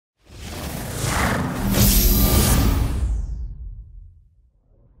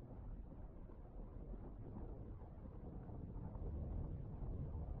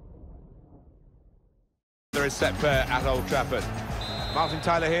weather is set fair at Old Trafford. Martin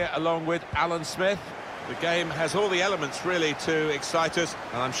Tyler here along with Alan Smith. The game has all the elements really to excite us,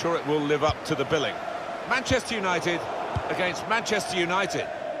 and I'm sure it will live up to the billing. Manchester United against Manchester United.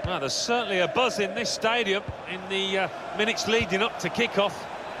 Well, there's certainly a buzz in this stadium in the minutes leading up to kick-off.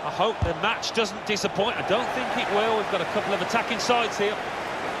 I hope the match doesn't disappoint. I don't think it will. We've got a couple of attacking sides here.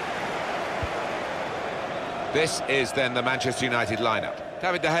 This is then the Manchester United lineup.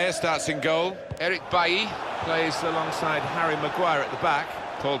 David De Gea starts in goal. Eric Bailly plays alongside Harry Maguire at the back.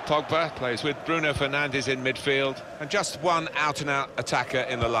 Paul Pogba plays with Bruno Fernandes in midfield. And just one out-and-out attacker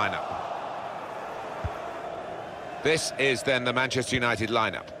in the lineup. This is then the Manchester United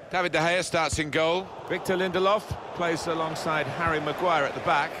lineup. David De Gea starts in goal. Victor Lindelof plays alongside Harry Maguire at the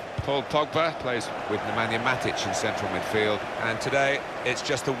back. Paul Pogba plays with Nemanja Matic in central midfield. And today, it's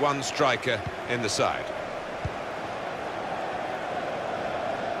just the one striker in the side.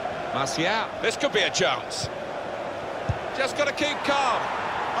 Martial, this could be a chance. Just got to keep calm.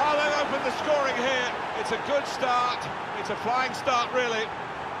 Oh, they've opened the scoring here. It's a good start. It's a flying start, really.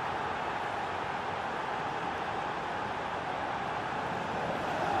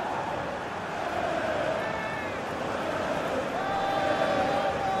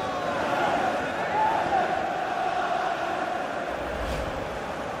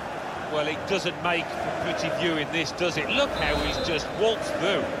 Well, it doesn't make for pretty viewing this, does it? Look how he's just waltzed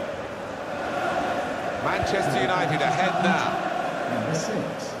through. Manchester United ahead now. Number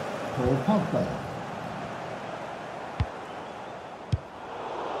 6, Paul Pogba.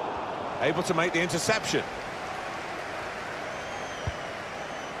 Able to make the interception.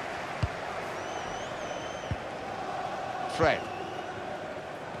 Fred.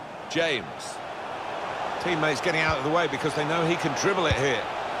 James. Teammates getting out of the way because they know he can dribble it here.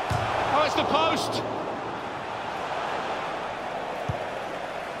 Oh, it's the post!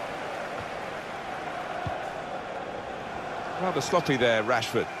 Rather sloppy there,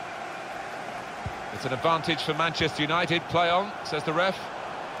 Rashford. It's an advantage for Manchester United. Play on, says the ref.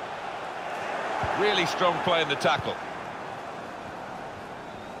 Really strong play in the tackle.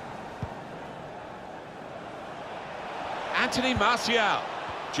 Anthony Martial.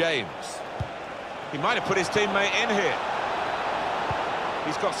 James. He might have put his teammate in here.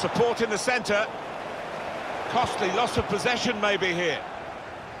 He's got support in the centre. Costly loss of possession maybe here.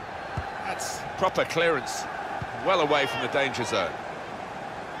 That's proper clearance. Well away from the danger zone.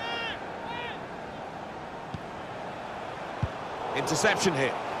 Interception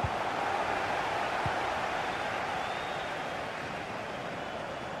here.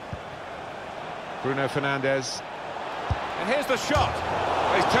 Bruno Fernandes. And here's the shot.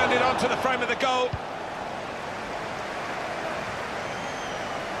 He's turned it onto the frame of the goal.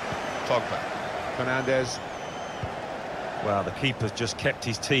 Pogba. Fernandes. Well, the keeper's just kept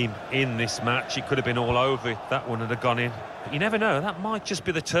his team in this match. It could have been all over if that one had gone in. But you never know, that might just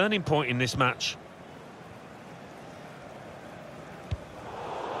be the turning point in this match.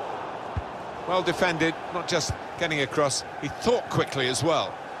 Well defended, not just getting across, he thought quickly as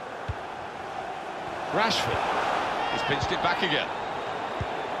well. Rashford. He's pinched it back again.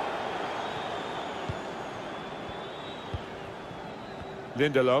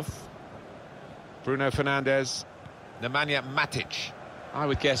 Lindelof. Bruno Fernandes. Nemanja Matic. I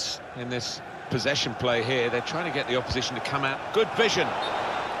would guess in this possession play here, they're trying to get the opposition to come out. Good vision.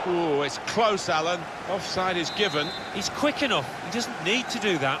 Oh, it's close, Alan. Offside is given. He's quick enough. He doesn't need to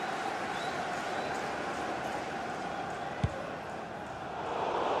do that.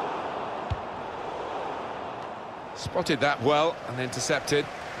 Spotted that well and intercepted.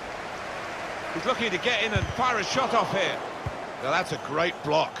 He's looking to get in and fire a shot off here. Now that's a great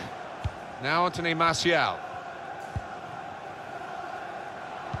block. Now Anthony Martial.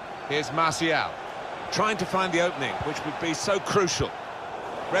 Here's Martial, trying to find the opening, which would be so crucial.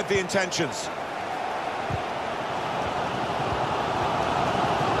 Read the intentions.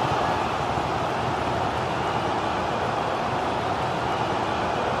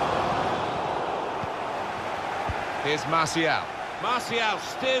 Here's Martial. Martial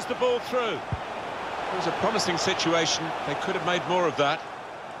steers the ball through. It was a promising situation. They could have made more of that.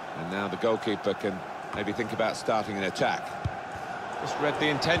 And now the goalkeeper can maybe think about starting an attack. Just read the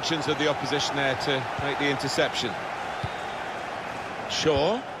intentions of the opposition there to make the interception.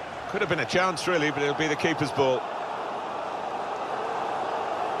 Shaw. Could have been a chance, really, but it'll be the keeper's ball.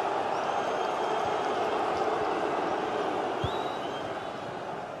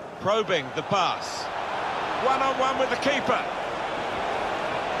 Probing the pass. One-on-one with the keeper.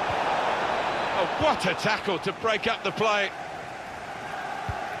 Oh, what a tackle to break up the play.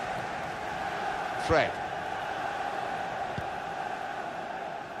 Fred.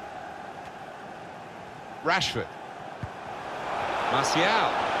 Rashford.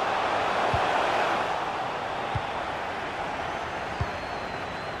 Martial.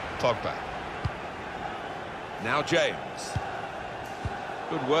 Pogba. Now James.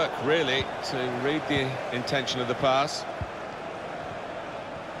 Good work, really, to read the intention of the pass.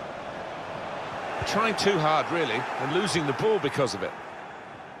 Trying too hard, really, and losing the ball because of it.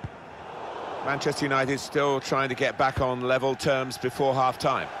 Manchester United still trying to get back on level terms before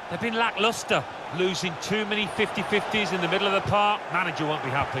half-time. They've been lacklustre, losing too many 50-50s in the middle of the park. Manager won't be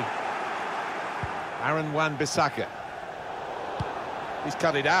happy. Aaron Wan-Bissaka. He's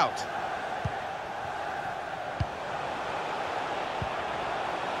cut it out.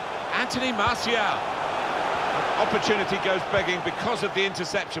 Anthony Martial. An opportunity goes begging because of the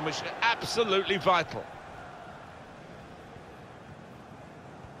interception, which is absolutely vital.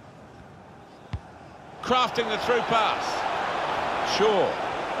 Crafting the through pass. Shaw.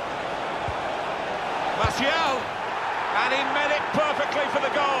 Martial. And he met it perfectly for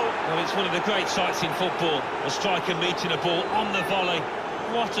the goal. Well, it's one of the great sights in football. A striker meeting a ball on the volley.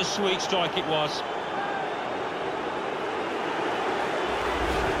 What a sweet strike it was.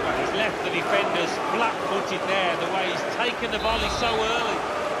 Left the defenders flat-footed there, the way he's taken the volley so early.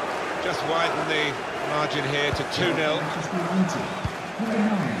 Just widen the margin here to 2-0.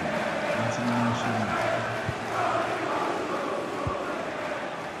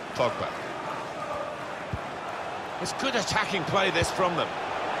 Pogba. It's good attacking play, this, from them.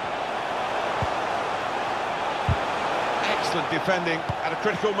 Excellent defending at a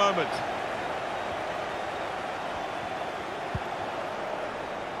critical moment.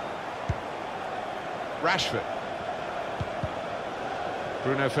 Rashford.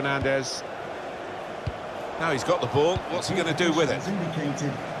 Bruno Fernandes. Now he's got the ball. What's he going to do with it?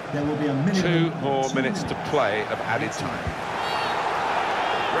 2 more minutes to play of added time.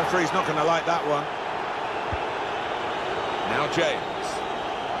 Referee's not going to like that one. Now James.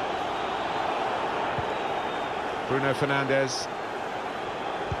 Bruno Fernandes.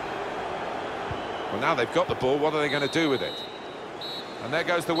 Well, now they've got the ball. What are they going to do with it? And there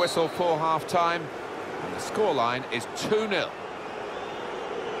goes the whistle for half-time. And the scoreline is 2-0.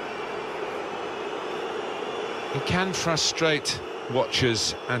 He can frustrate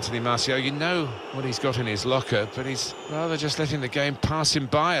watchers, Anthony Martial. You know what he's got in his locker, but he's rather just letting the game pass him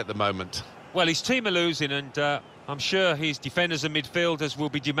by at the moment. Well, his team are losing, and I'm sure his defenders and midfielders will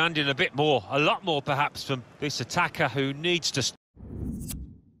be demanding a bit more, a lot more perhaps, from this attacker who needs to...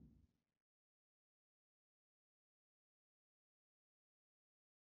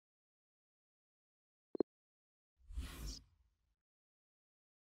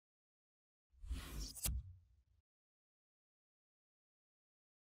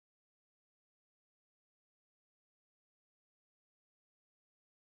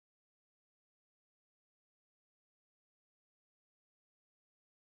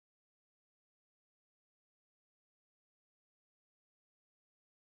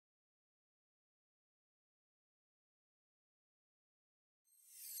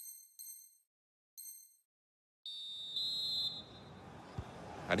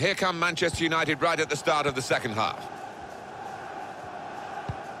 And here come Manchester United right at the start of the second half.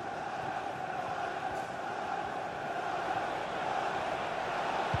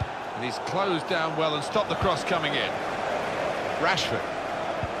 And he's closed down well and stopped the cross coming in. Rashford.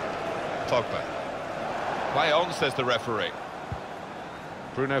 Pogba. Play on, says the referee.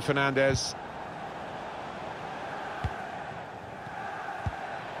 Bruno Fernandes.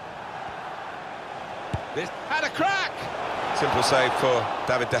 This had a crack! Simple save for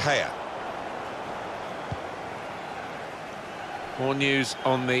David De Gea. More news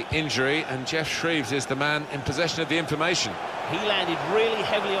on the injury, and Jeff Shreves is the man in possession of the information. He landed really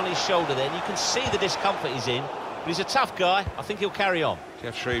heavily on his shoulder there, and you can see the discomfort he's in. But he's a tough guy. I think he'll carry on.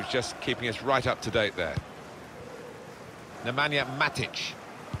 Jeff Shreves just keeping us right up to date there. Nemanja Matic.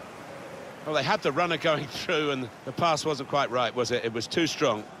 Well, they had the runner going through, and the pass wasn't quite right, was it? It was too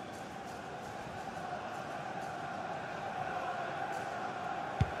strong.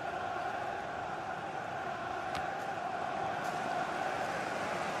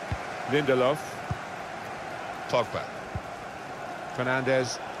 Lindelof. Pogba.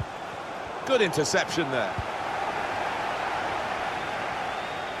 Fernandes. Good interception there.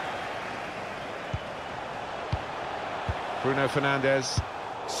 Bruno Fernandes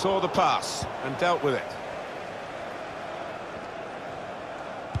saw the pass and dealt with it.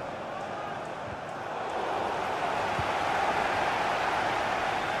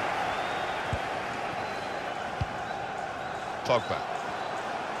 Pogba.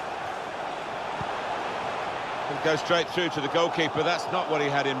 Go straight through to the goalkeeper. That's not what he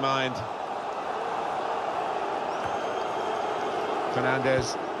had in mind.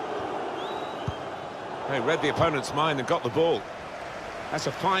 Fernandez. They read the opponent's mind and got the ball. That's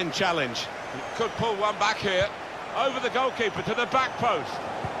a fine challenge. He could pull one back here. Over the goalkeeper to the back post.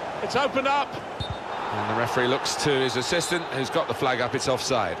 It's opened up. And the referee looks to his assistant, who's got the flag up. It's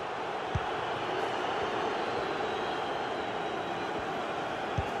offside.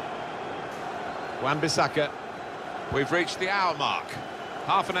 Wan-Bissaka. We've reached the hour mark.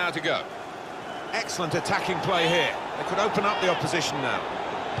 Half an hour to go. Excellent attacking play here. They could open up the opposition now.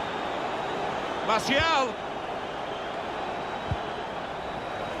 Martial.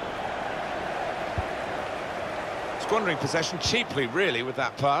 Squandering possession cheaply, really, with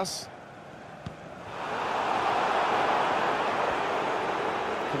that pass.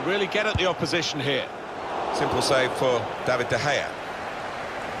 Can really get at the opposition here. Simple save for David De Gea.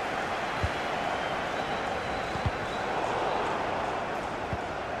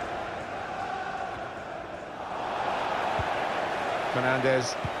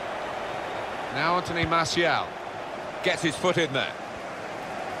 Fernandez. Now Anthony Martial gets his foot in there.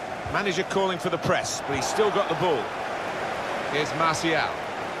 Manager calling for the press, but he's still got the ball. Here's Martial.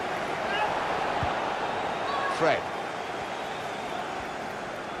 Fred.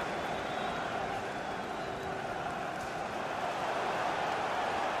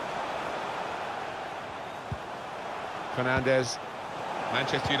 Fernandez.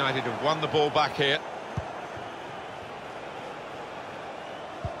 Manchester United have won the ball back here.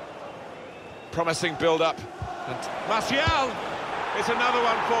 Promising build-up. Martial! It's another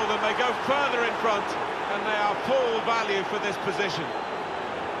one for them. They go further in front, and they are full value for this position.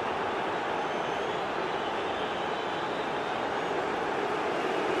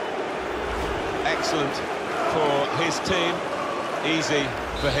 Excellent for his team. Easy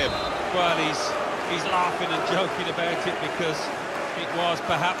for him. Well, he's laughing and joking about it because it was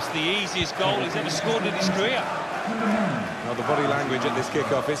perhaps the easiest goal he's ever scored in his career. Well, the body language at this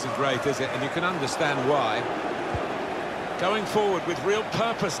kickoff isn't great, is it? And you can understand why. Going forward with real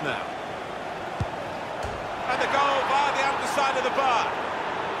purpose now. And the goal by the underside of the bar.